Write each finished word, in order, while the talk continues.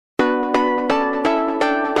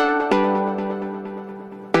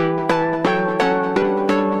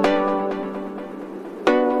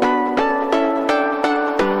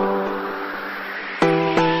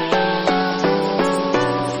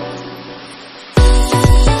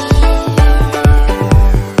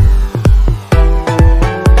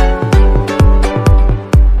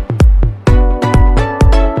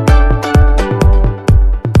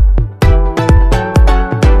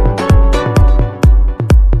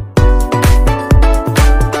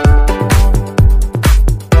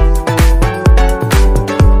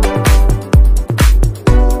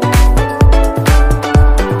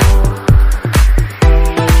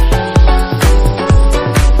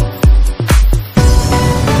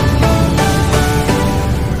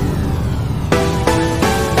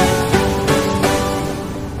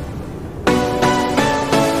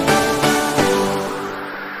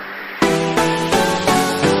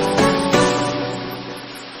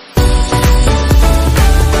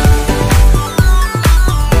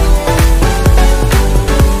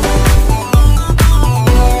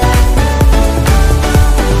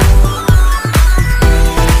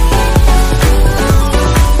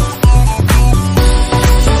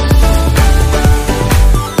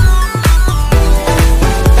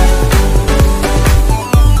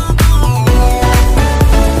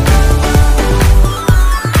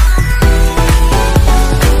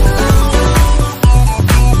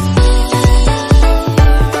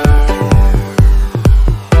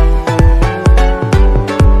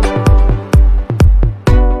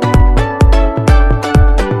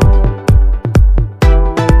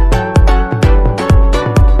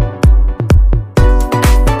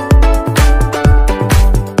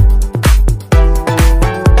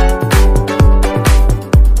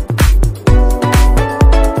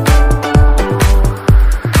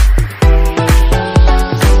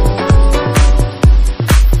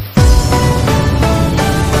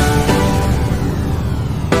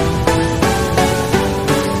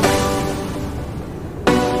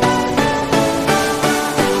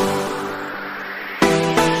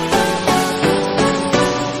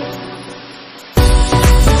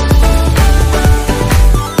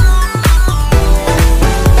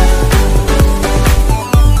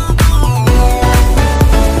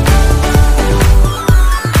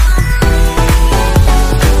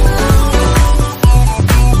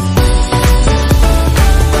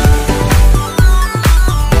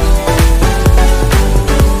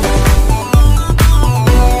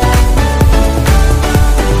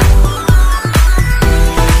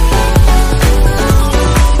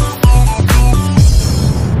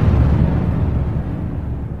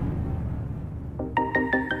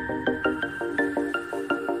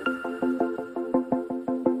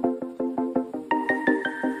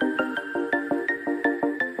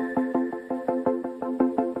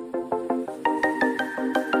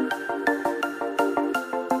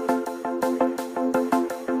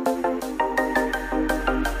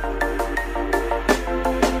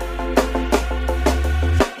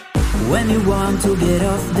want to get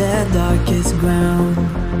off the darkest ground,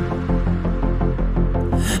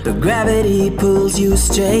 but gravity pulls you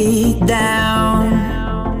straight down.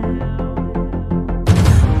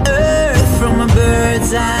 Earth from a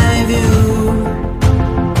bird's eye view.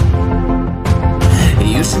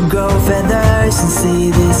 You should grow feathers and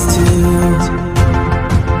see this too.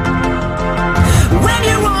 When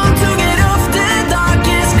you want to get off the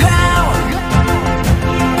darkest ground,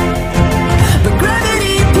 but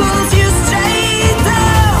gravity pulls you straight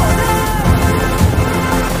down.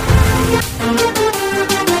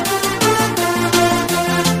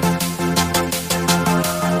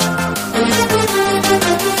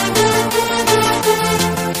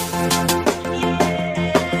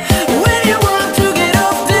 When you want to get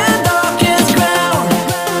off the darkest ground,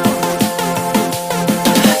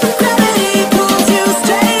 but gravity pulls you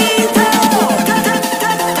straight down.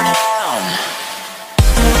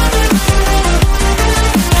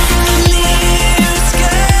 Clear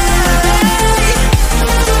sky.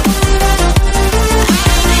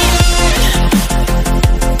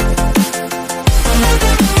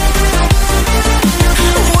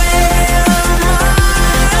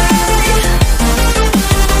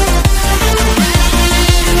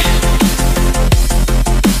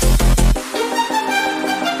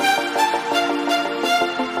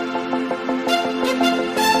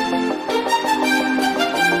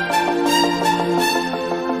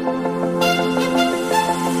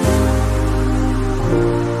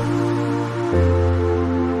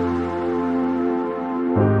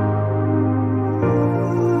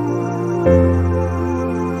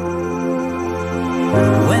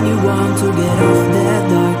 When you want to get off the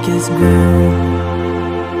darkest ground,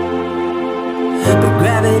 but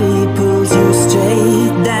gravity pulls you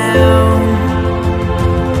straight down.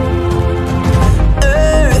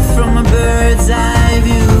 Earth from a bird's eye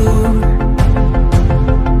view.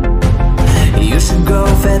 You should grow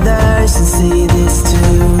feathers and see this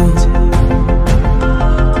too.